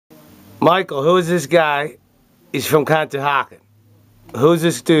Michael, who is this guy? He's from Conshohocken. Who's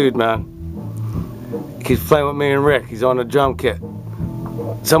this dude, man? He's playing with me and Rick. He's on the drum kit.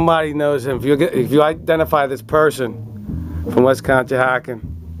 Somebody knows him. If you identify this person from West Conshohocken,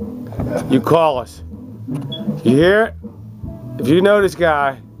 you call us. You hear it? If you know this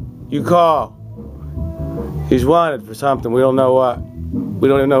guy, you call. He's wanted for something. We don't know what. We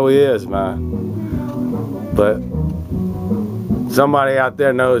don't even know who he is, man. But somebody out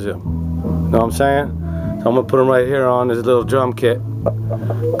there knows him. Know what I'm saying? So I'm gonna put him right here on this little drum kit,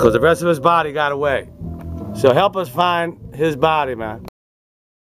 because the rest of his body got away. So help us find his body, man.